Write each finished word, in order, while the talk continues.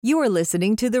You are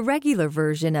listening to the regular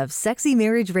version of Sexy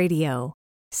Marriage Radio.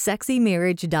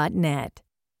 SexyMarriage.net.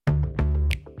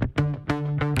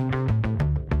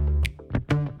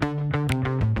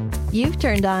 You've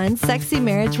turned on Sexy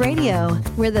Marriage Radio,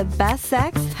 where the best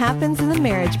sex happens in the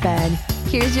marriage bed.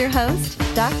 Here's your host,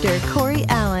 Dr. Corey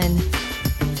Allen.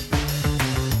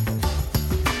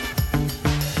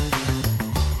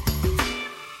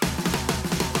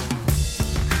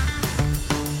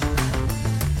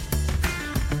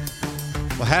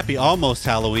 Well, happy almost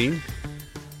Halloween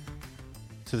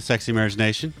to the Sexy Marriage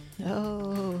Nation.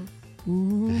 Oh.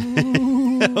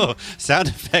 Oh, sound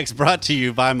effects brought to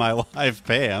you by my wife,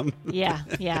 Pam. Yeah,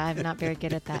 I'm not very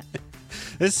good at that.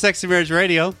 This is Sexy Marriage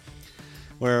Radio,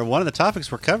 where one of the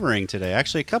topics we're covering today,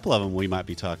 actually a couple of them we might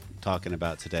be talking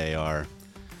about today, are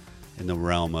in the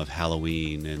realm of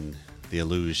Halloween and the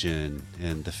illusion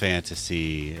and the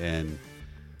fantasy and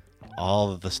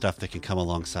all of the stuff that can come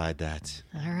alongside that.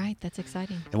 All right, that's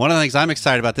exciting. And one of the things I'm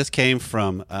excited about, this came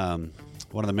from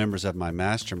one of the members of my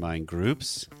mastermind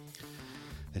groups,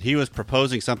 that he was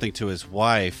proposing something to his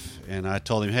wife, and I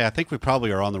told him, hey, I think we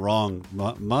probably are on the wrong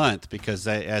month, because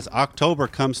as October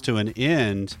comes to an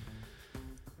end,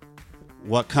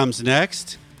 what comes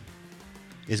next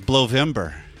is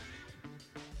Blovember.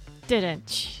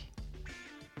 Didn't.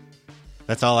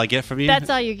 That's all I get from you? That's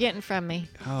all you're getting from me.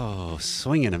 Oh,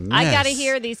 swinging a miss. I got to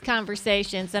hear these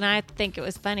conversations, and I think it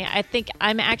was funny. I think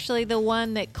I'm actually the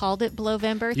one that called it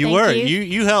Blovember. You were.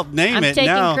 You helped name I'm it. taking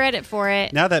now, credit for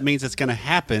it. Now that means it's going to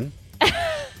happen.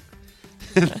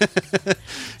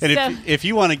 And if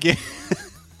you want to get...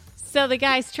 So the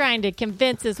guy's trying to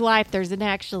convince his wife there's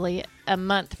actually a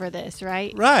month for this,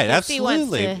 right? Right, If he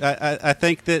wants absolutely. to- I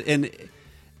think that... and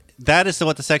that is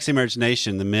what the Sexy Marriage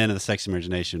Nation, the men of the Sexy Marriage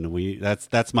Nation,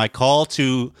 that's my call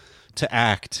to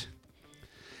act.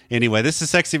 Anyway, this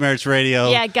is Sexy Marriage Radio.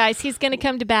 Yeah, guys, he's going to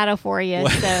come to battle for you.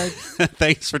 So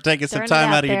Thanks for taking some Throwing it time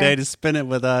out out of your there. day to spend it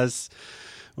with us,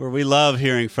 where we love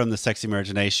hearing from the Sexy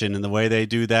Marriage Nation. And the way they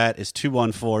do that is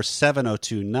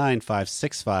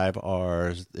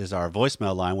 214-702-9565 is our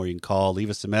voicemail line, where you can call,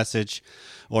 leave us a message,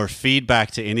 or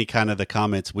feedback to any kind of the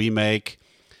comments we make.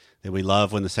 That we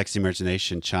love when the Sexy Marriage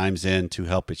Nation chimes in to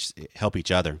help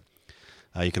each other.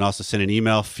 You can also send an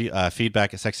email,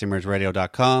 feedback at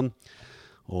sexymarriageradio.com,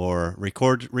 or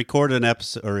record an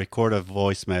episode or record a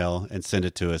voicemail and send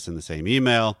it to us in the same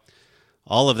email.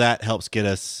 All of that helps get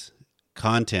us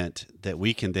content that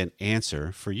we can then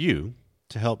answer for you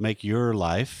to help make your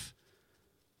life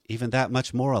even that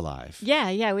much more alive.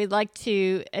 Yeah, we'd like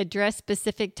to address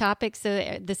specific topics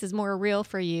so this is more real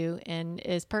for you and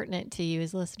is pertinent to you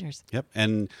as listeners. Yep.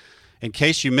 And in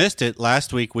case you missed it,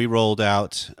 last week we rolled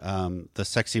out the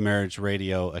Sexy Marriage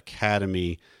Radio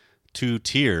Academy 2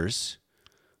 tiers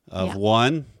of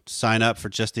one, sign up for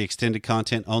just the extended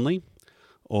content only,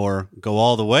 or go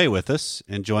all the way with us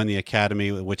and join the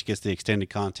Academy, which gets the extended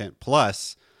content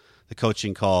plus the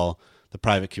coaching call, the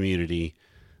private community,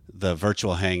 the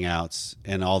virtual hangouts,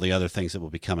 and all the other things that will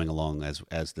be coming along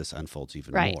as this unfolds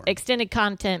even Right. more. Extended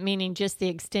content, meaning just the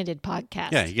extended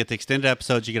podcast. Yeah, you get the extended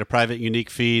episodes. You get a private, unique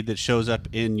feed that shows up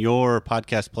in your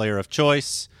podcast player of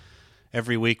choice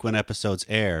every week when episodes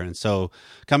air. And so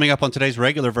coming up on today's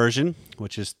regular version,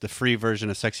 which is the free version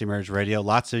of Sexy Marriage Radio,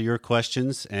 lots of your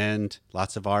questions and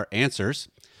lots of our answers.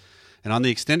 And on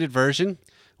the extended version,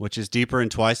 which is deeper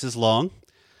and twice as long,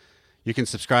 you can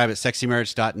subscribe at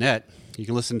sexymarriage.net. You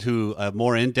can listen to a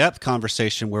more in-depth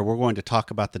conversation where we're going to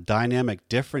talk about the dynamic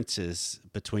differences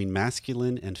between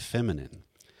masculine and feminine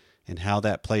and how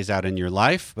that plays out in your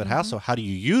life, but also how do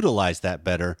you utilize that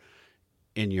better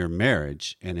in your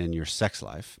marriage and in your sex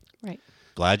life. Right.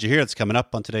 Glad you're here. It's coming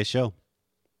up on today's show.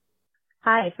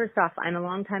 Hi, first off, I'm a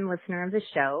longtime listener of the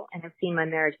show and have seen my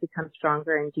marriage become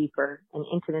stronger and deeper in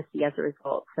intimacy as a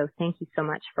result. So thank you so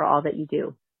much for all that you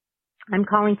do. I'm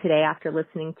calling today after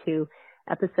listening to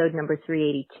episode number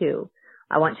 382.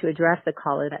 I want to address the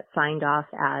caller that signed off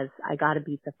as, I gotta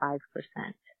beat the 5%.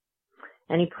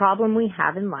 Any problem we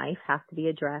have in life has to be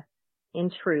addressed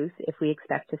in truth if we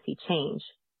expect to see change.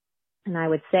 And I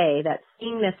would say that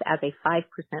seeing this as a 5%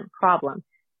 problem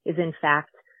is in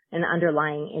fact an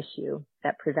underlying issue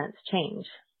that prevents change.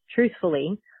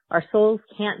 Truthfully, our souls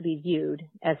can't be viewed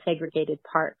as segregated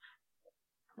parts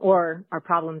or our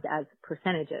problems as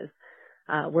percentages.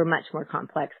 We're much more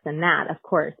complex than that, of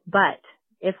course. But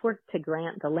if we're to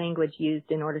grant the language used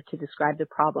in order to describe the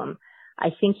problem,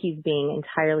 I think he's being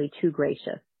entirely too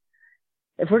gracious.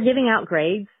 If we're giving out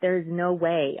grades, there's no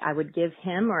way I would give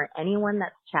him or anyone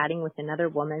that's chatting with another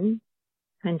woman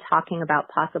and talking about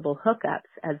possible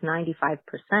hookups as 95%.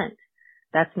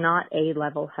 That's not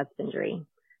A-level husbandry.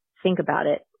 Think about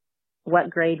it. what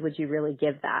grade would you really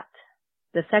give that?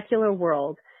 The secular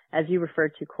world, as you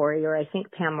referred to, Corey, or I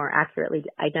think Pam more accurately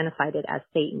identified it as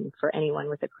Satan for anyone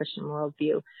with a Christian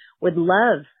worldview, would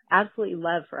absolutely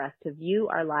love for us to view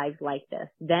our lives like this.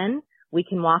 Then we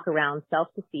can walk around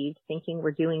self-deceived thinking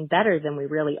we're doing better than we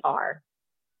really are.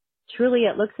 Truly,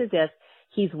 it looks as if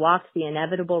he's walked the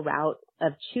inevitable route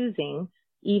of choosing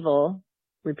evil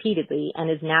repeatedly and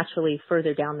is naturally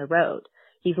further down the road.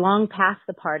 He's long past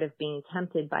the part of being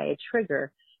tempted by a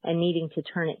trigger and needing to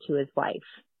turn it to his wife.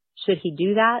 Should he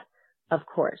do that? Of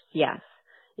course, yes.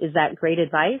 Is that great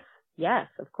advice? Yes,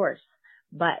 of course.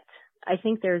 But I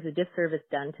think there's a disservice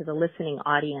done to the listening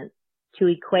audience to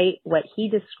equate what he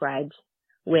described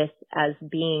with as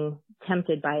being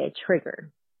tempted by a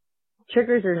trigger.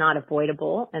 Triggers are not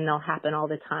avoidable and they'll happen all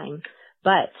the time.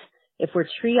 But if we're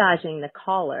triaging the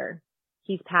caller,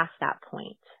 he's past that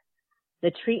point.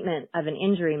 The treatment of an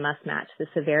injury must match the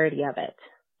severity of it.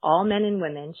 All men and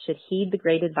women should heed the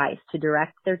great advice to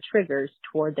direct their triggers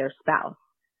toward their spouse.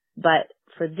 But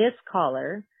for this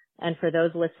caller and for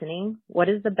those listening, what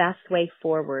is the best way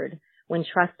forward when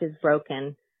trust is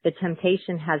broken, the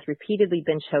temptation has repeatedly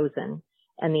been chosen,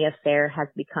 and the affair has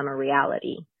become a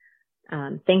reality?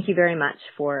 Thank you very much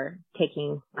for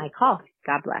taking my call.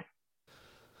 God bless.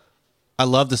 I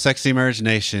love the Sexy Marriage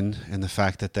Nation and the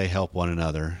fact that they help one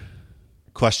another,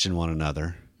 question one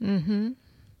another,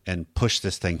 and push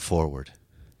this thing forward.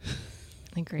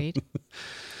 Agreed.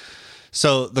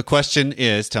 So the question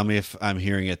is, tell me if I'm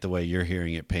hearing it the way you're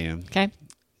hearing it, Pam. Okay.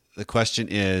 The question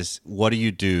is, what do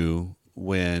you do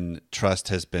when trust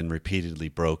has been repeatedly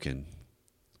broken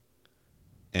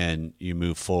and you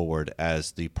move forward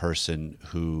as the person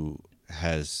who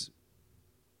has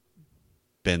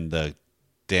been the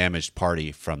damaged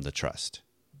party from the trust,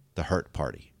 the hurt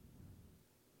party?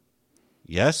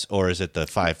 Yes, or is it the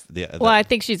five? Well, I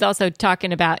think she's also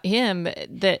talking about him.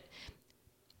 That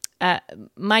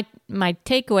my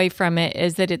takeaway from it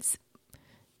is that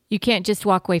you can't just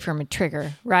walk away from a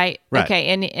trigger, right? Okay,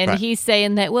 and right. He's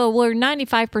saying that, well, we're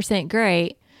 95%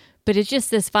 great, but it's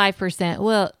just this 5%.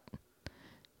 Well,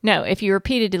 no, if you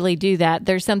repeatedly do that,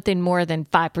 there's something more than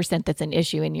 5% that's an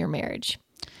issue in your marriage,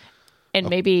 and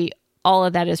maybe all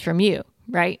of that is from you.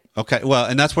 Right. Okay. Well,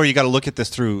 and that's where you got to look at this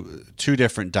through two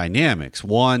different dynamics.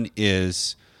 One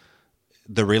is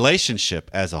the relationship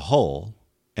as a whole,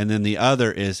 and then the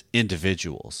other is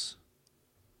individuals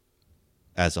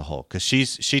as a whole. Because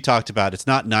she talked about it's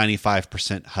not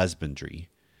 95% husbandry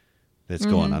that's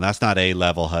going on. That's not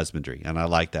A-level husbandry, and I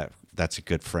like that. That's a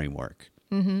good framework.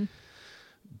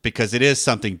 Because it is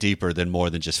something deeper than more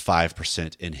than just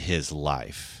 5% in his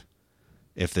life.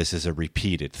 If this is a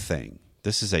repeated thing.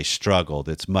 This is a struggle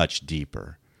that's much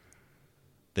deeper,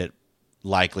 that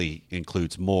likely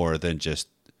includes more than just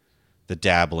the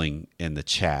dabbling in the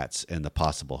chats and the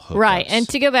possible hookups. Right, and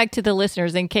to go back to the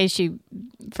listeners, in case you've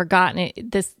forgotten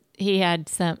it, he had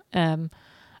some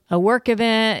a work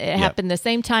event. It happened the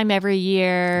same time every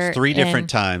year. There's 3 different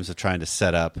times of trying to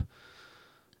set up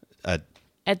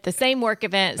at the same work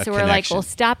event. So we're like, well,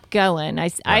 stop going.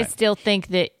 I still think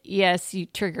that, yes,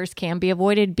 triggers can be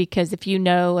avoided, because if you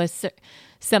know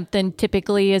something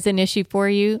typically is an issue for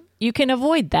you, you can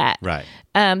avoid that. Right.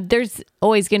 There's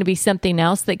always going to be something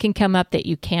else that can come up that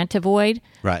you can't avoid.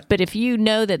 Right. But if you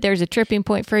know that there's a tripping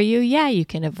point for you, you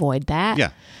can avoid that.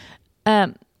 Yeah.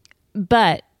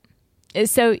 But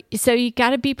so you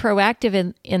got to be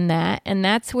proactive in that. And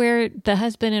that's where the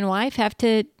husband and wife have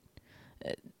to,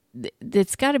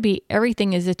 it's got to be,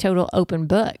 everything is a total open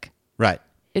book. Right.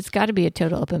 It's got to be a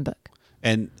total open book.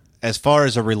 And as far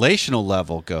as a relational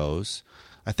level goes,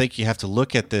 I think you have to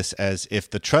look at this as if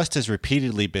the trust has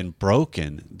repeatedly been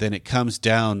broken, then it comes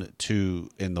down to,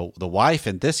 and the wife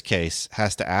in this case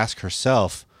has to ask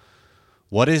herself,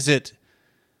 what is it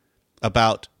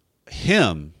about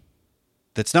him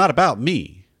that's not about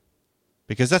me?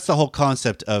 Because that's the whole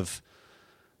concept of,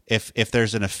 if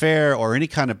there's an affair or any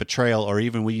kind of betrayal, or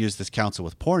even we use this counsel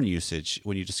with porn usage,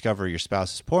 when you discover your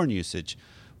spouse's porn usage,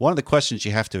 one of the questions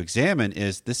you have to examine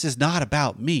is, this is not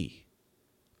about me.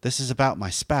 This is about my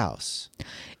spouse.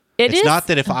 It's not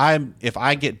that if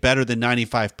I get better than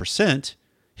 95%,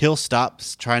 he'll stop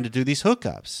trying to do these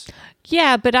hookups.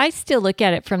 Yeah, but I still look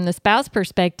at it from the spouse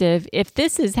perspective. If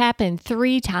this has happened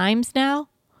 3 times now,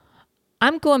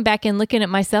 I'm going back and looking at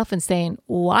myself and saying,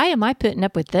 why am I putting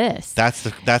up with this? That's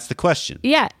the question.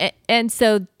 Yeah. And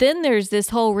so then there's this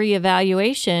whole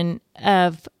reevaluation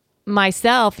of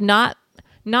myself, not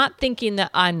thinking that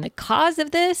I'm the cause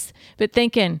of this, but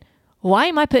thinking, why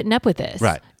am I putting up with this?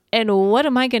 Right. And what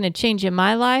am I going to change in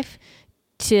my life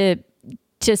to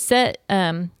set,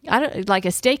 like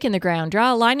a stake in the ground,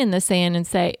 draw a line in the sand and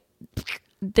say,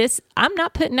 I'm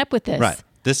not putting up with this. Right.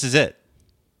 This is it.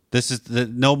 This is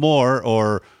no more,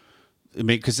 or, I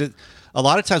mean, because a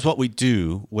lot of times what we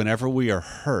do whenever we are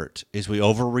hurt is we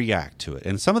overreact to it.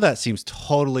 And some of that seems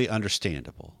totally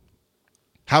understandable.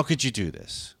 How could you do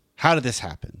this? How did this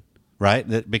happen?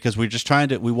 Right? Because we're just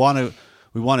we want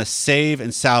to save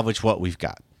and salvage what we've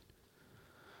got.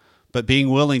 But being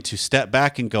willing to step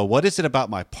back and go, what is it about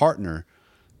my partner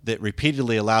that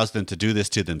repeatedly allows them to do this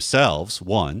to themselves,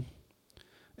 one,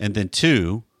 and then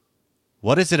two,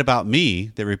 what is it about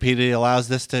me that repeatedly allows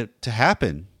this to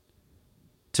happen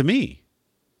to me?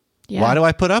 Yeah. Why do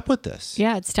I put up with this?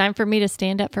 Yeah, it's time for me to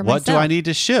stand up for myself. What do I need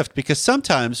to shift? Because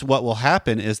sometimes what will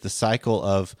happen is the cycle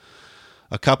of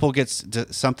a couple gets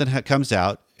something comes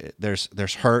out.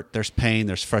 There's hurt, there's pain,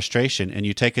 there's frustration, and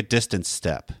you take a distance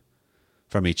step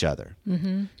from each other.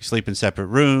 Mm-hmm. You sleep in separate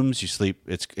rooms. You sleep.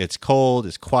 It's cold.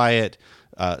 It's quiet.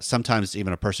 Sometimes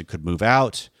even a person could move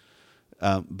out.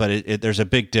 But there's a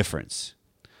big difference.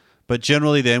 But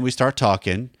generally then we start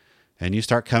talking and you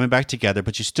start coming back together,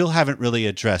 but you still haven't really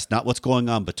addressed not what's going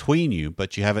on between you,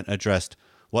 but you haven't addressed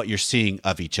what you're seeing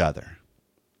of each other.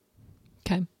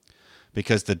 Okay.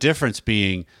 Because the difference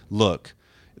being, look,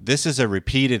 this is a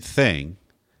repeated thing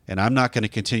and I'm not going to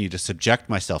continue to subject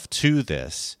myself to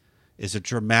this, is a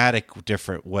dramatic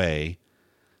different way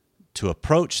to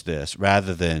approach this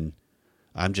rather than,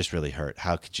 I'm just really hurt.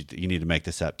 How could you need to make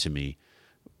this up to me,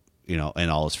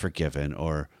 and all is forgiven,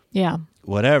 or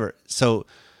whatever. So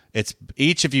it's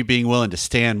each of you being willing to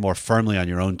stand more firmly on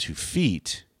your own 2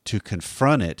 feet to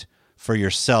confront it for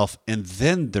yourself, and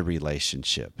then the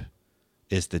relationship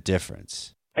is the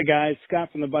difference. Hi guys,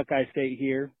 Scott from the Buckeye State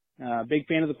here. Big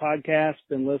fan of the podcast,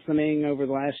 been listening over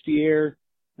the last year,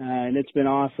 and it's been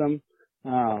awesome.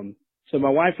 So my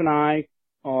wife and I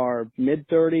are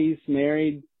mid-30s,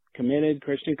 married, committed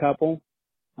Christian couple,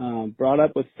 brought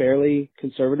up with fairly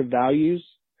conservative values,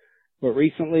 but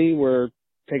recently we're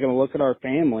taking a look at our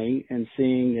family and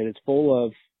seeing that it's full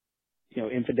of,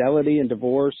 infidelity and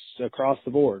divorce across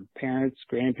the board, parents,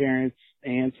 grandparents,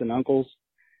 aunts and uncles.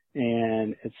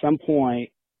 And at some point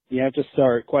you have to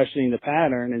start questioning the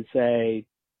pattern and say,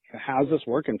 how's this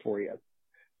working for you?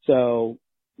 So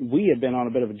we have been on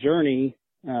a bit of a journey,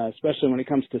 especially when it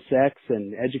comes to sex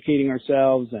and educating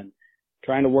ourselves and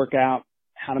trying to work out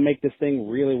how to make this thing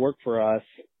really work for us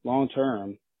long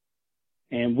term.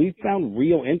 And we found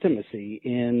real intimacy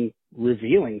in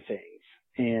revealing things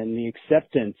and the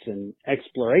acceptance and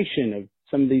exploration of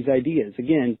some of these ideas,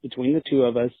 again, between the two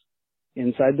of us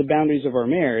inside the boundaries of our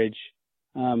marriage.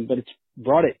 But it's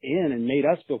brought it in and made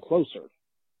us feel closer.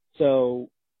 So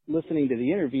listening to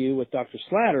the interview with Dr.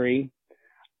 Slattery,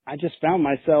 I just found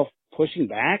myself pushing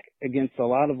back against a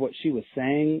lot of what she was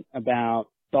saying about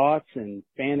thoughts and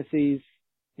fantasies,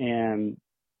 and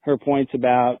her points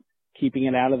about keeping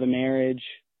it out of the marriage,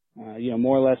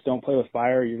 more or less don't play with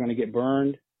fire, you're going to get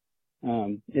burned,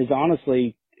 is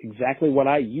honestly exactly what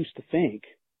I used to think.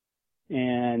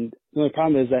 And the only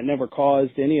problem is that never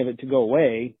caused any of it to go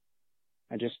away.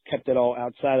 I just kept it all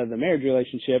outside of the marriage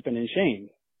relationship and in shame.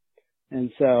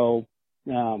 And so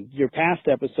your past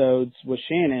episodes with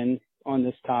Shannon on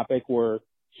this topic were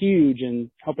huge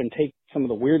in helping take some of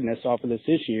the weirdness off of this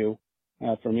issue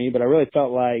for me, but I really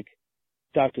felt like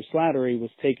Dr. Slattery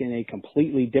was taking a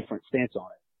completely different stance on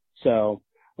it. So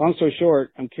long story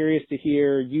short, I'm curious to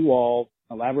hear you all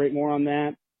elaborate more on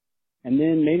that, and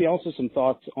then maybe also some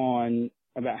thoughts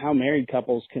about how married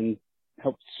couples can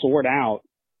help sort out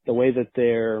the way that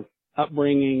their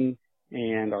upbringing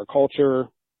and our culture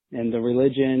and the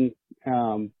religion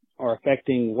are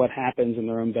affecting what happens in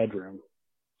their own bedroom.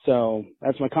 So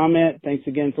that's my comment. Thanks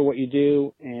again for what you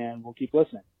do, and we'll keep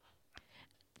listening.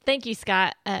 Thank you,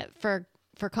 Scott, for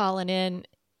calling in.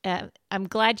 I'm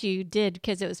glad you did,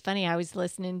 because it was funny. I was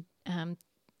listening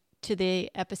to the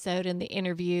episode and the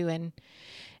interview,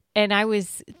 and I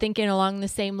was thinking along the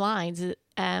same lines.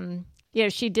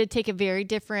 She did take a very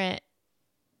different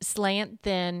slant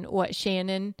than what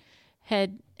Shannon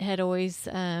had always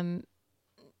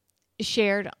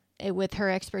shared with her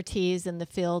expertise in the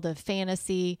field of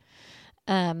fantasy.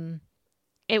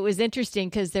 It was interesting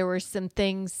because there were some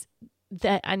things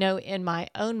that I know in my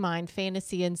own mind,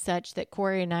 fantasy and such, that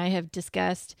Corey and I have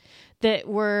discussed that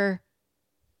were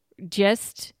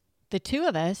just the two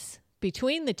of us,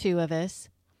 between the two of us,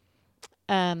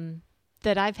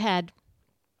 that I've had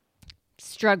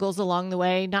struggles along the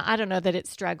way. Now, I don't know that it's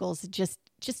struggles, just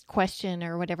question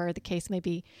or whatever the case may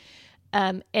be.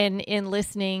 And in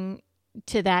listening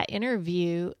to that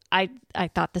interview, I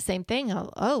thought the same thing.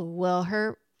 Well,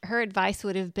 her advice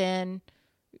would have been,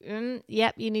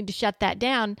 yep, you need to shut that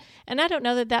down. And I don't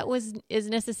know that is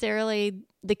necessarily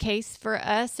the case for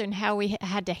us and how we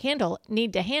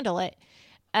need to handle it.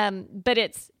 But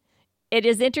it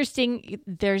is interesting.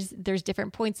 There's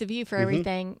different points of view for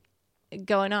everything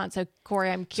going on. So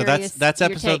Corey, I'm curious. So that's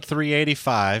episode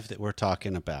 385 that we're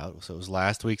talking about. So it was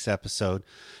last week's episode.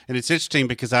 And it's interesting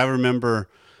because I remember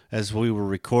as we were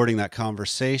recording that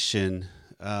conversation,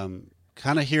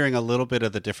 kind of hearing a little bit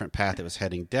of the different path it was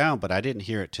heading down, but I didn't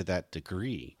hear it to that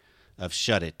degree of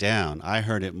shut it down. I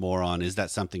heard it more on, is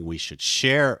that something we should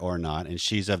share or not? And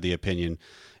she's of the opinion,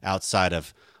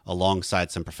 alongside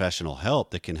some professional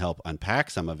help that can help unpack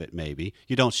some of it, maybe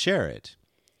you don't share it.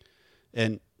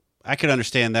 And I could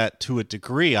understand that to a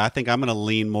degree. I think I'm going to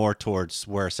lean more towards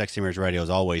where Sexy Marriage Radio has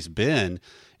always been,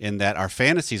 in that our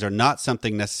fantasies are not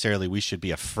something necessarily we should be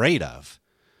afraid of,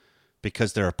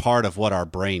 because they're a part of what our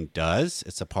brain does.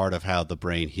 It's a part of how the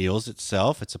brain heals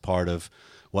itself. It's a part of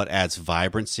what adds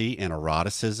vibrancy and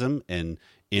eroticism and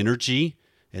energy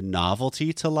and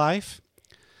novelty to life.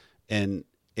 And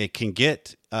it can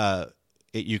get,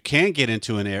 you can get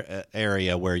into an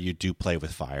area where you do play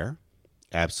with fire.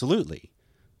 Absolutely.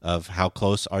 Of how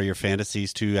close are your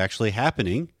fantasies to actually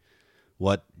happening?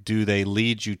 What do they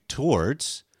lead you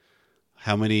towards?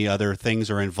 How many other things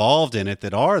are involved in it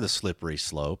that are the slippery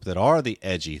slope, that are the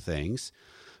edgy things?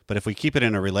 But if we keep it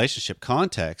in a relationship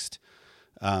context,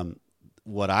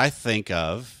 what I think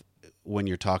of when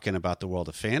you're talking about the world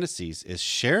of fantasies is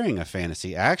sharing a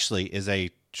fantasy actually is a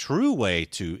true way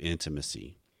to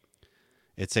intimacy.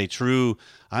 It's a true,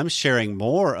 I'm sharing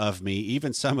more of me,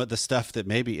 even some of the stuff that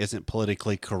maybe isn't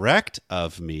politically correct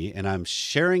of me, and I'm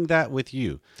sharing that with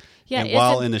you. Yeah, and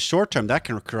while in the short term, that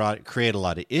can create a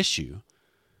lot of issue,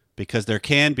 because there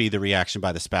can be the reaction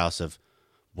by the spouse of,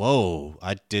 whoa,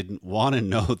 I didn't want to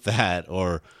know that,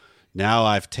 or now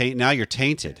you're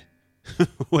tainted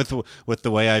with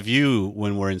the way I view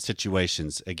when we're in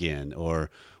situations again, or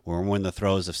we're in the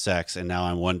throes of sex, and now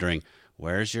I'm wondering,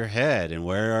 where's your head, and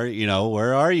where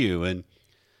are you? And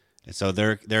so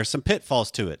there are some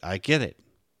pitfalls to it. I get it.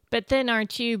 But then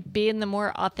aren't you being the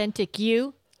more authentic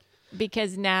you?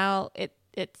 Because now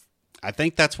it's I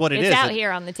think that's what it is. It's out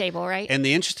here on the table, right? And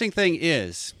the interesting thing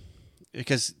is,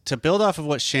 because to build off of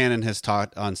what Shannon has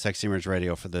taught on Sexy Marriage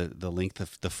Radio for the length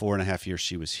of the 4.5 years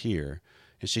she was here,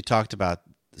 and she talked about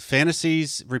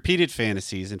fantasies, repeated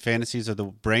fantasies, and fantasies are the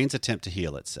brain's attempt to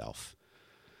heal itself.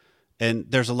 And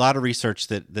there's a lot of research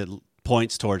that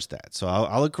points towards that. So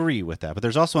I'll agree with that. But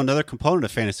there's also another component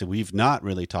of fantasy we've not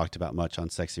really talked about much on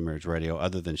Sexy Marriage Radio,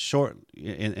 other than short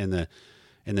in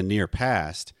the near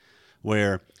past,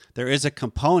 where there is a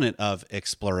component of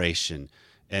exploration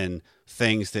and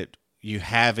things that you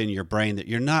have in your brain that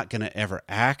you're not going to ever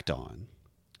act on.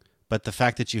 But the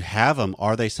fact that you have them,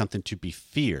 are they something to be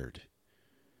feared?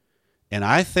 And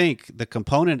I think the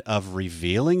component of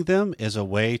revealing them is a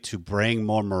way to bring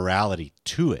more morality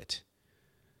to it,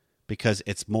 because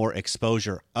it's more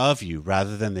exposure of you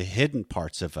rather than the hidden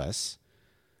parts of us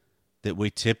that we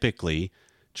typically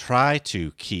try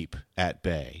to keep at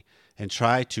bay and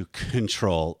try to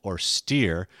control or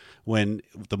steer, when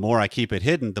the more I keep it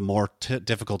hidden, the more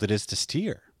difficult it is to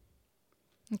steer.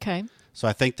 Okay. So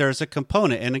I think there's a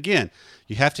component. And again,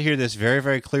 you have to hear this very,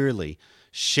 very clearly.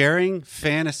 Sharing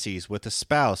fantasies with a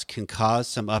spouse can cause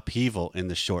some upheaval in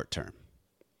the short term,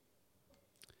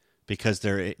 because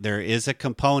there is a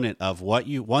component of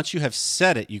once you have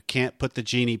said it, you can't put the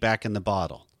genie back in the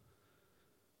bottle.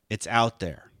 It's out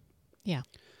there. Yeah.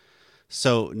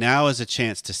 So now is a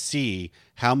chance to see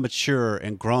how mature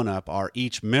and grown up are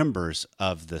each members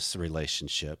of this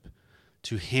relationship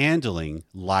to handling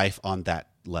life on that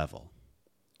level.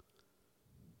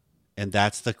 And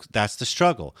that's the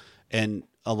struggle. And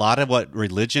a lot of what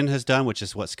religion has done, which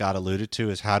is what Scott alluded to,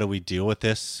 is how do we deal with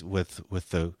this with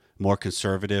the more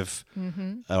conservative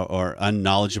or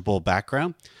unknowledgeable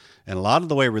background. And a lot of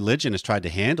the way religion has tried to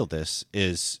handle this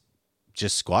is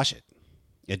just squash it.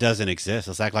 It doesn't exist.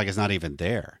 Let's act like it's not even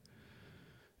there.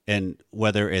 And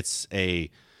whether it's a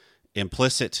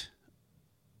implicit,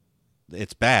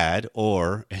 it's bad,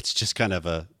 or it's just kind of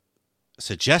a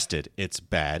suggested it's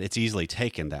bad, it's easily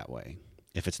taken that way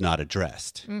if it's not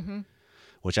addressed. Mm-hmm.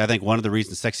 Which I think one of the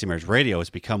reasons Sexy Marriage Radio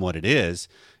has become what it is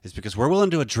because we're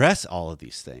willing to address all of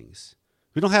these things.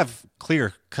 We don't have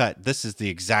clear cut, this is the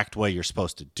exact way you're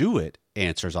supposed to do it,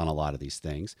 answers on a lot of these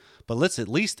things, but let's at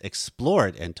least explore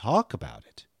it and talk about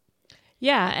it.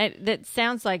 Yeah, that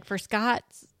sounds like for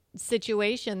Scott's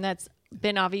situation, that's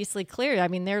been obviously clear. I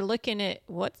mean, they're looking at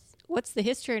what's the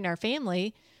history in our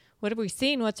family, what have we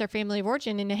seen, what's our family of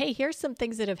origin, and hey, here's some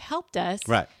things that have helped us.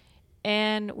 Right.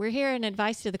 And we're hearing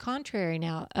advice to the contrary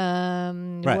now.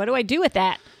 Right. What do I do with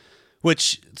that?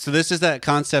 So this is that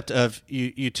concept of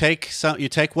you take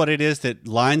what it is that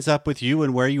lines up with you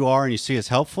and where you are and you see as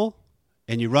helpful,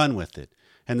 and you run with it.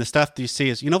 And the stuff that you see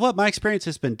is, you know what, my experience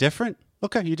has been different.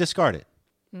 Okay, you discard it.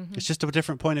 Mm-hmm. It's just a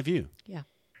different point of view. Yeah.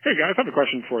 Hey guys, I have a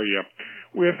question for you.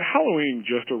 With Halloween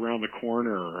just around the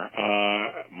corner,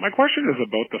 my question is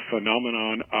about the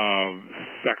phenomenon of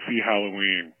sexy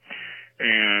Halloween.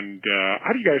 And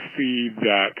how do you guys see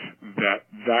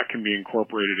that can be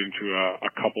incorporated into a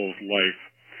couple's life?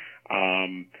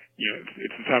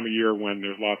 It's the time of year when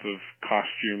there's lots of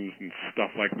costumes and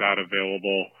stuff like that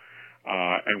available,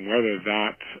 and whether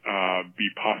that be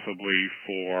possibly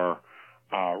for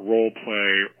role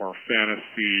play or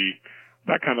fantasy,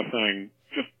 that kind of thing.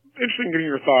 Just interested in getting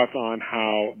your thoughts on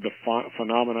how the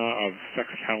phenomena of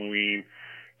sexy Halloween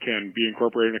can be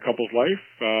incorporated in a couple's life,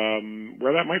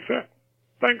 where that might fit.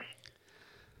 Thanks.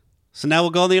 So now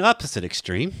we'll go on the opposite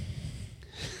extreme.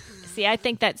 See, I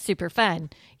think that's super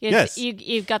fun. Yes.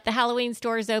 You've got the Halloween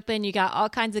stores open. You got all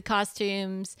kinds of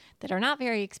costumes that are not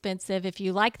very expensive. If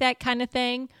you like that kind of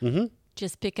thing,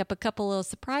 just pick up a couple little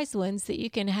surprise ones that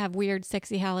you can have weird,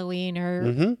 sexy Halloween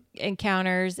or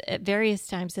encounters at various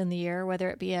times in the year, whether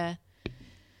it be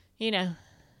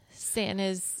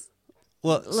Santa's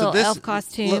little elf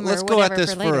costume let's or go whatever at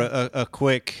this for a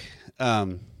quick...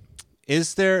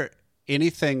 is there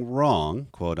anything wrong,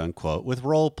 quote unquote, with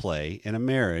role play in a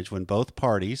marriage when both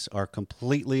parties are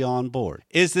completely on board?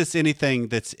 Is this anything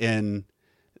that's in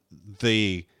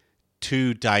the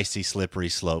too dicey, slippery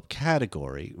slope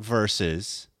category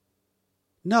versus,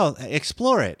 no,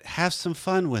 explore it, have some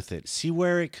fun with it, see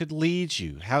where it could lead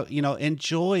you,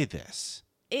 enjoy this?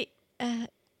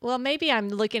 Well, maybe I'm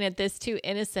looking at this too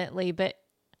innocently, but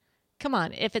come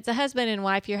on, if it's a husband and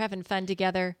wife, you're having fun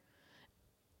together.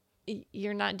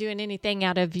 You're not doing anything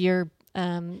out of your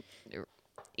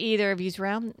either of you's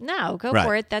realm. No, go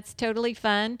for it. That's totally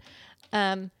fun.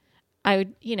 I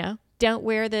would, don't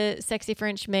wear the sexy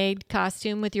French maid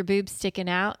costume with your boobs sticking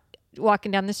out,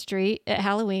 walking down the street at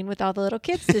Halloween with all the little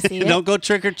kids to see it. Don't go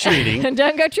trick-or-treating.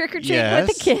 Don't go trick-or-treating with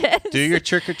the kids. Do your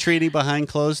trick-or-treating behind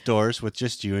closed doors with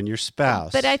just you and your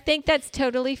spouse. But I think that's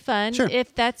totally fun. Sure.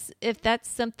 If that's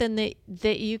something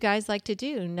that you guys like to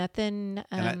do. Nothing.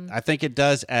 And I think it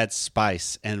does add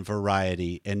spice and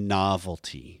variety and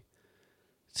novelty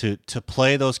to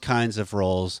play those kinds of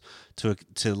roles, to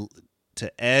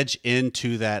edge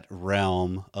into that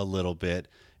realm a little bit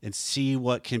and see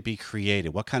what can be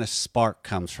created. What kind of spark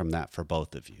comes from that for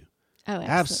both of you? Oh,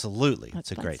 absolutely.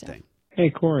 It's a great thing.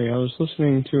 Hey, Corey, I was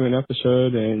listening to an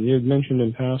episode, and you had mentioned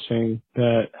in passing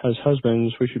that as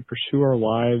husbands, we should pursue our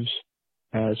wives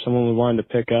as someone we wanted to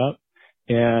pick up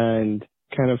and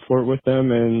kind of flirt with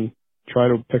them and try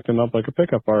to pick them up like a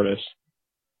pickup artist.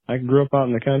 I grew up out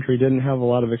in the country, didn't have a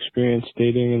lot of experience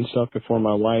dating and stuff before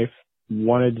my wife.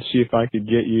 Wanted to see if I could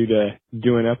get you to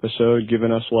do an episode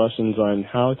giving us lessons on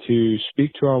how to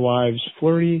speak to our wives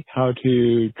flirty, how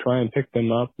to try and pick them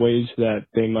up, ways that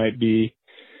they might be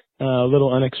a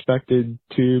little unexpected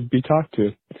to be talked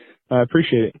to. I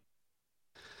appreciate it.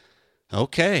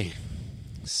 Okay.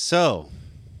 So,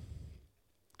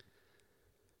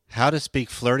 how to speak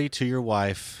flirty to your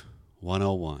wife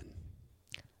 101.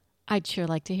 I'd sure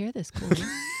like to hear this, Corey.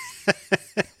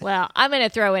 Well, I'm going to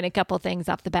throw in a couple things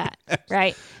off the bat,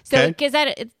 right? So, because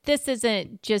this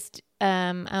isn't just,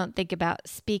 I don't think about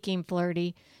speaking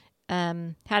flirty. How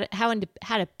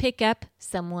to pick up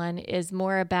someone is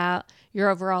more about your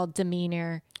overall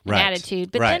demeanor and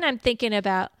attitude. But then I'm thinking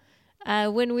about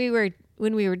when we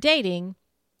were dating,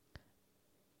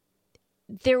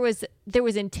 there was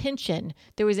intention.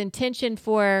 There was intention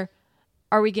for,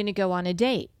 are we going to go on a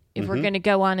date? If we're going to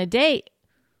go on a date,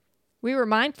 we were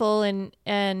mindful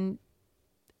and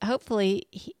hopefully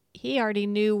he already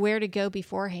knew where to go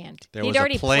beforehand. He'd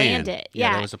already planned it.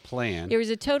 Yeah, there was a plan. There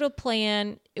was a total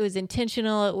plan. It was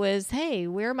intentional. It was, hey,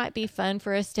 where might be fun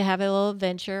for us to have a little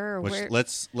adventure, or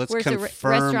let's where's confirm, a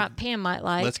restaurant Pam might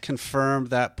like. Let's confirm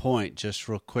that point just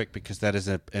real quick, because that is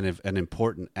an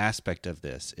important aspect of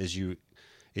this.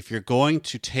 If you're going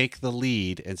to take the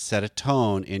lead and set a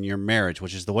tone in your marriage,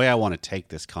 which is the way I want to take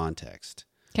this context.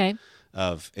 Okay.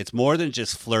 It's more than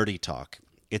just flirty talk.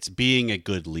 It's being a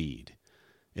good lead.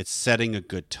 It's setting a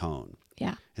good tone.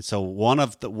 Yeah. And so one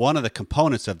of the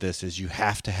components of this is you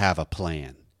have to have a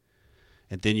plan.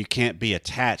 And then you can't be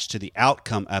attached to the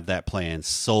outcome of that plan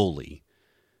solely.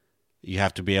 You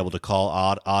have to be able to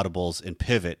call audibles and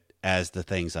pivot as the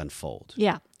things unfold.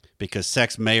 Yeah. Because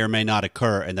sex may or may not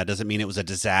occur, and that doesn't mean it was a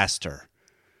disaster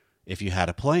if you had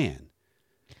a plan.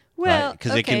 Well,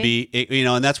 because it can be,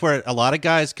 and that's where a lot of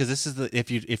guys, because this is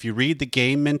if you read the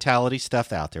game mentality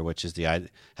stuff out there, which is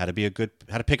how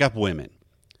to pick up women,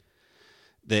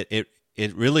 that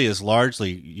it really is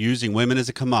largely using women as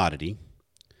a commodity,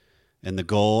 and the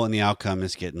goal and the outcome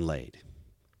is getting laid.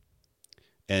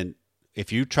 And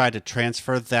if you try to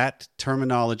transfer that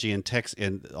terminology and text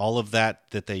and all of that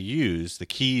they use, the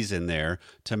keys in there,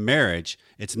 to marriage,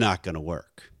 it's not going to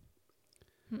work.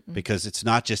 Mm-mm. Because it's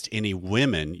not just any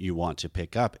women you want to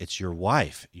pick up. It's your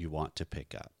wife you want to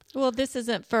pick up. Well, this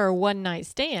isn't for a one-night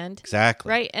stand. Exactly.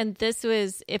 Right? And this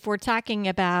was, if we're talking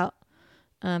about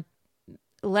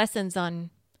lessons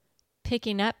on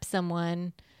picking up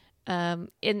someone,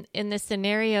 in this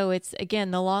scenario, it's,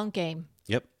 again, the long game.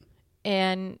 Yep.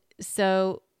 And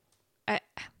so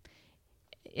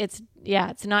it's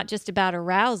not just about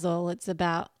arousal. It's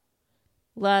about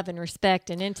love and respect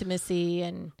and intimacy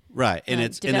and right. And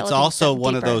it's also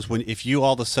one of those when if you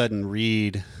all of a sudden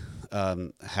read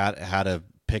how to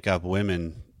pick up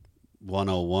women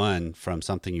 101 from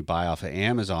something you buy off of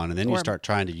Amazon, and then you start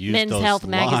trying to use Men's those Health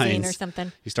lines, magazine or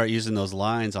something. You start using those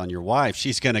lines on your wife.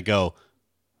 She's going to go,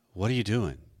 "What are you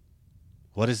doing?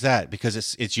 What is that?" Because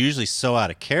it's usually so out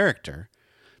of character.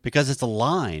 Because it's a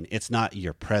line, it's not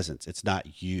your presence, it's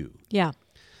not you. Yeah.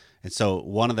 And so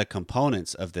one of the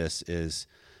components of this is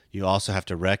you also have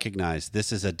to recognize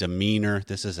this is a demeanor,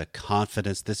 this is a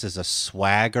confidence, this is a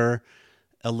swagger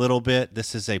a little bit.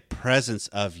 This is a presence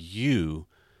of you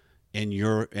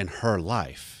in her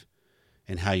life,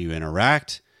 and how you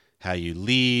interact, how you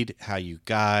lead, how you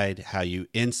guide, how you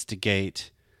instigate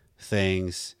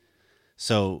things.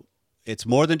 So it's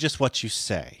more than just what you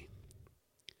say.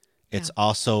 It's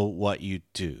also what you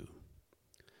do.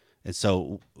 And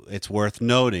so it's worth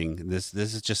noting, this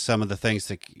is just some of the things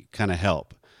that kind of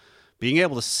help. Being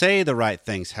able to say the right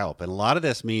things help. And a lot of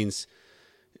this means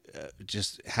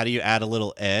just how do you add a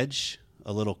little edge,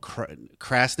 a little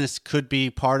crassness could be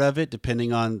part of it,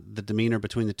 depending on the demeanor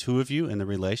between the two of you and the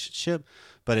relationship.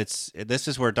 But this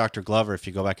is where Dr. Glover, if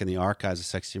you go back in the archives of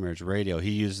Sexy Marriage Radio,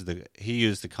 he used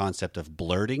the concept of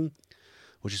blurting,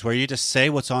 which is where you just say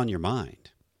what's on your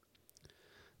mind.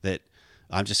 That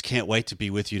I just can't wait to be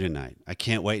with you tonight. I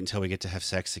can't wait until we get to have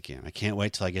sex again. I can't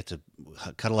wait till I get to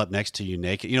cuddle up next to you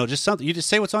naked. Just something. You just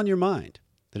say what's on your mind.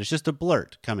 That it's just a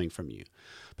blurt coming from you.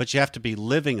 But you have to be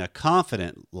living a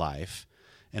confident life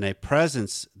and a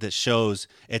presence that shows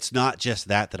it's not just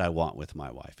that I want with my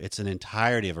wife. It's an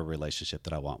entirety of a relationship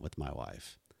that I want with my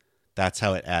wife. That's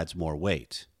how it adds more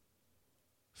weight.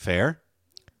 Fair?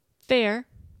 Fair.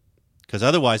 Because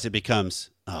otherwise it becomes,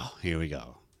 oh, here we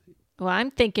go. Well,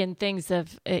 I'm thinking things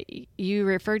of, you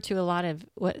referred to a lot of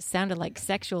what sounded like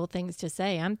sexual things to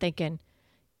say. I'm thinking,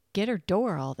 get her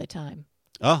door all the time.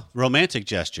 Oh, romantic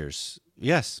gestures.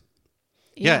 Yes.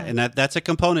 Yeah, and that's a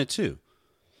component too.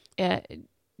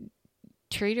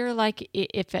 Treat her like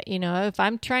if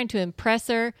I'm trying to impress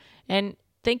her, and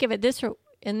think of it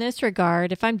in this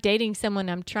regard, if I'm dating someone,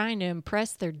 I'm trying to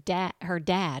impress her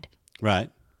dad. Right.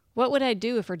 What would I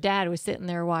do if her dad was sitting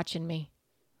there watching me?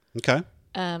 Okay.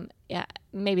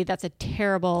 Maybe that's a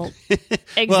terrible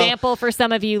example for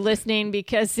some of you listening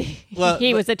because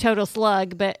he was a total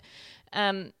slug, but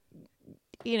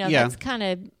that's kind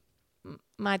of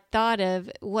my thought of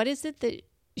what is it that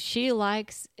she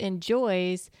likes,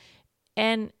 enjoys,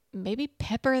 and maybe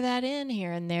pepper that in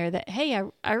here and there that, hey,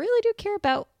 I really do care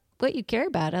about what you care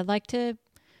about. I'd like to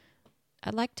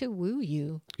woo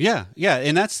you. Yeah.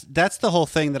 And that's the whole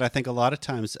thing that I think a lot of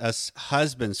times us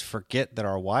husbands forget that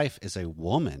our wife is a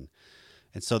woman.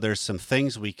 And so there's some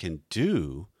things we can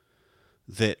do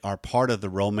that are part of the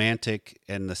romantic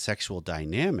and the sexual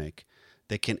dynamic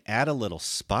that can add a little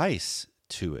spice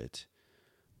to it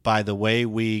by the way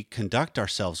we conduct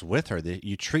ourselves with her. That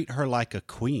you treat her like a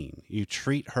queen. You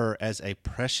treat her as a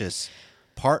precious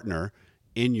partner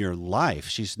in your life.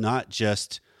 She's not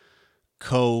just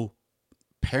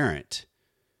co-parent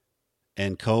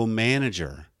and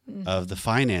co-manager of the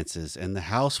finances and the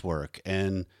housework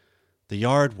and the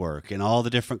yard work and all the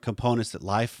different components that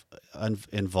life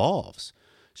involves.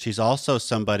 She's also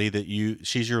somebody that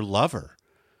she's your lover,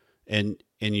 and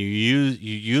you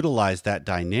utilize that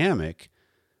dynamic,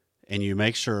 and you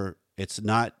make sure it's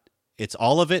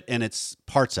all of it and it's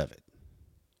parts of it.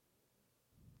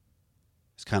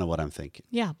 It's kind of what I'm thinking.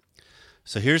 Yeah.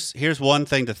 So here's one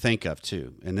thing to think of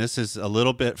too, and this is a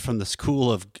little bit from the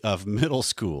school of middle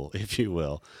school, if you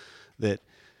will, that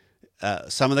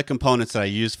some of the components that I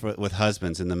use with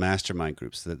husbands in the mastermind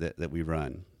groups that we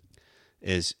run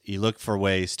is you look for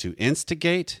ways to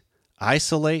instigate,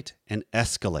 isolate, and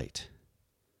escalate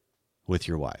with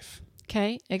your wife.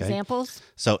 Okay. Examples?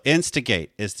 So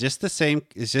instigate is just the same,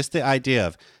 is just the idea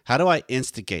of how do I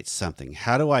instigate something?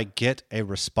 How do I get a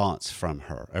response from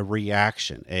her, a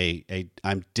reaction, a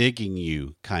I'm digging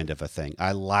you kind of a thing.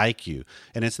 I like you.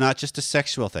 And it's not just a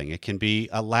sexual thing. It can be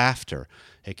a laughter.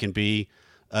 It can be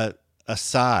a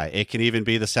sigh. It can even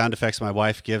be the sound effects my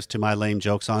wife gives to my lame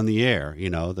jokes on the air,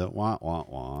 the wah, wah,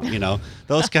 wah,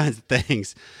 those kinds of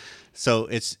things. So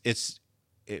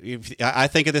I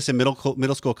think of this in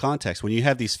middle school context. When you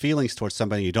have these feelings towards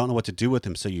somebody, you don't know what to do with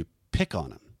them, so you pick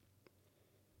on them,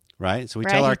 right? So we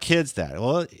tell our kids that.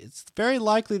 Well, it's very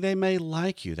likely they may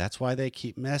like you. That's why they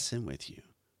keep messing with you,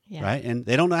 right? And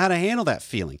they don't know how to handle that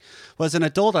feeling. Well, as an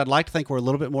adult, I'd like to think we're a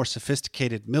little bit more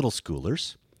sophisticated middle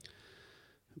schoolers,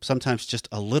 sometimes just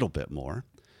a little bit more.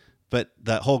 But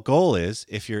the whole goal is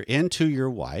if you're into your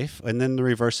wife, and then the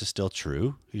reverse is still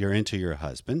true, you're into your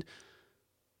husband,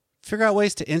 figure out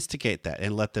ways to instigate that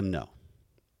and let them know.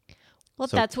 Well,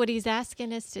 that's what he's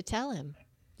asking us to tell him.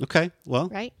 Okay. Well,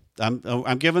 right.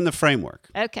 I'm giving the framework.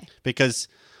 Okay. Because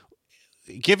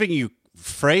giving you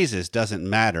phrases doesn't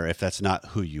matter if that's not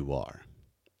who you are.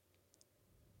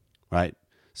 Right?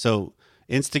 So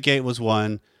instigate was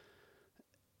one,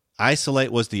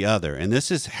 isolate was the other. And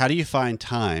this is how do you find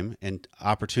time and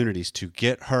opportunities to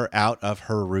get her out of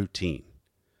her routine?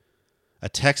 A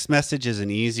text message is an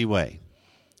easy way,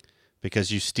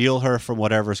 because you steal her from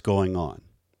whatever's going on.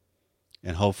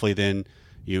 And hopefully then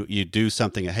you do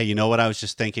something, hey, you know what I was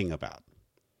just thinking about?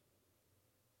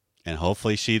 And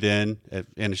hopefully she then,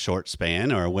 in a short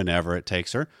span or whenever it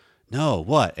takes her, no,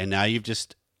 what? And now you've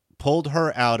just pulled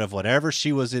her out of whatever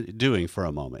she was doing for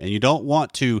a moment. And you don't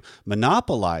want to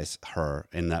monopolize her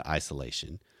in that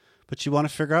isolation, but you want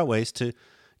to figure out ways to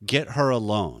get her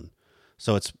alone.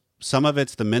 So some of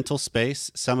it's the mental space.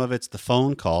 Some of it's the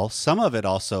phone call. Some of it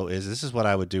also is, this is what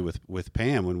I would do with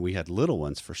Pam when we had little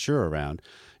ones for sure around.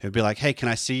 It would be like, hey, can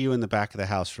I see you in the back of the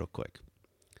house real quick?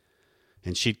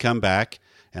 And she'd come back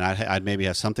and I'd maybe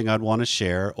have something I'd want to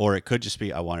share, or it could just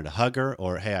be I wanted to hug her,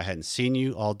 or hey, I hadn't seen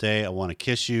you all day. I want to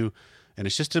kiss you. And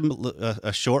it's just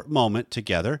a short moment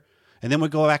together. And then we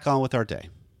go back on with our day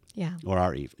or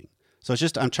our evening. So it's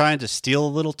just I'm trying to steal a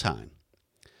little time.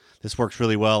 This works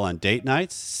really well on date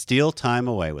nights. Steal time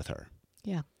away with her.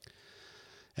 Yeah.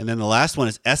 And then the last one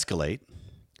is escalate,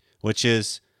 which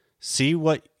is see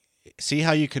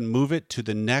how you can move it to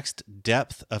the next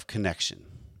depth of connection.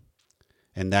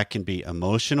 And that can be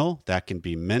emotional, that can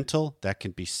be mental, that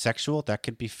can be sexual, that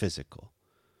can be physical.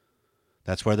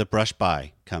 That's where the brush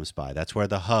by comes by. That's where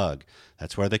the hug.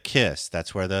 That's where the kiss.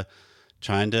 That's where the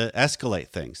trying to escalate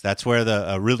things. That's where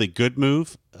a really good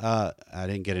move, I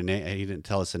didn't get a name, he didn't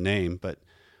tell us a name, but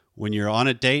when you're on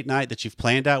a date night that you've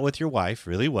planned out with your wife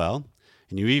really well,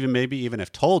 and you maybe even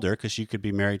have told her, because you could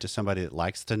be married to somebody that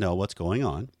likes to know what's going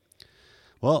on,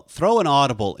 well, throw an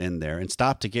audible in there and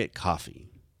stop to get coffee.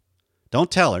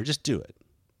 Don't tell her, just do it.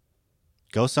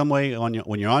 Go some way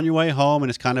when you're on your way home and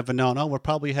it's kind of a no, we're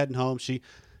probably heading home.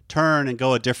 Turn and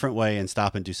go a different way and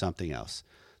stop and do something else.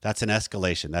 That's an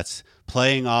escalation. That's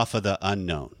playing off of the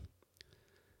unknown.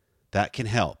 That can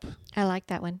help. I like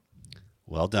that one.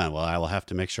 Well done. Well, I will have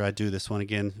to make sure I do this one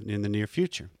again in the near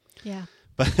future. Yeah.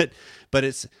 But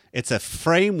it's a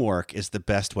framework is the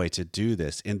best way to do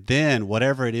this. And then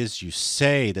whatever it is you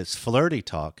say that's flirty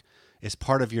talk is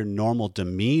part of your normal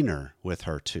demeanor with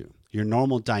her too. Your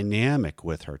normal dynamic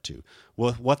with her too.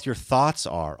 What your thoughts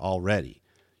are already.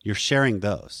 You're sharing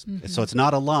those. Mm-hmm. So it's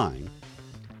not a line.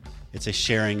 It's a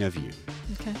sharing of you.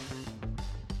 Okay.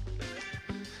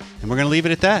 And we're going to leave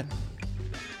it at that.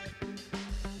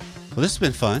 Well, this has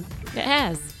been fun. It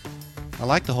has. I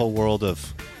like the whole world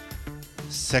of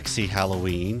sexy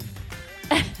Halloween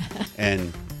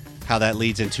and how that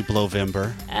leads into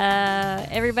Blowvember.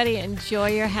 Everybody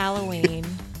enjoy your Halloween.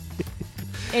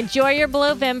 Enjoy your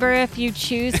Blowvember if you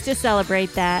choose to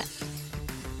celebrate that.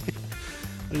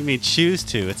 What do you mean choose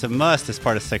to? It's a must as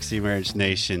part of Sexy Marriage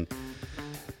Nation.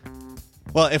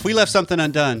 Well, if we left something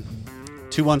undone,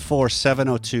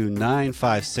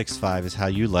 214-702-9565 is how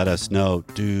you let us know.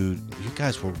 Dude, you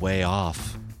guys were way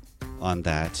off on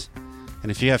that.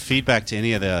 And if you have feedback to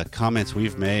any of the comments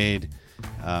we've made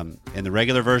in the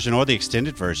regular version or the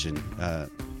extended version,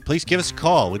 please give us a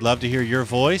call. We'd love to hear your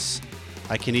voice.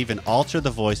 I can even alter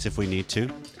the voice if we need to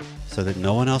so that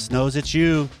no one else knows it's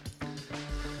you.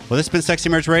 Well, this has been Sexy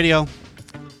Marriage Radio.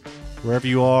 Wherever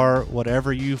you are,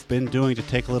 whatever you've been doing to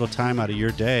take a little time out of your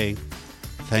day,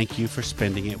 thank you for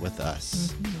spending it with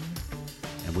us.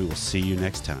 Mm-hmm. And we will see you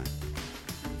next time.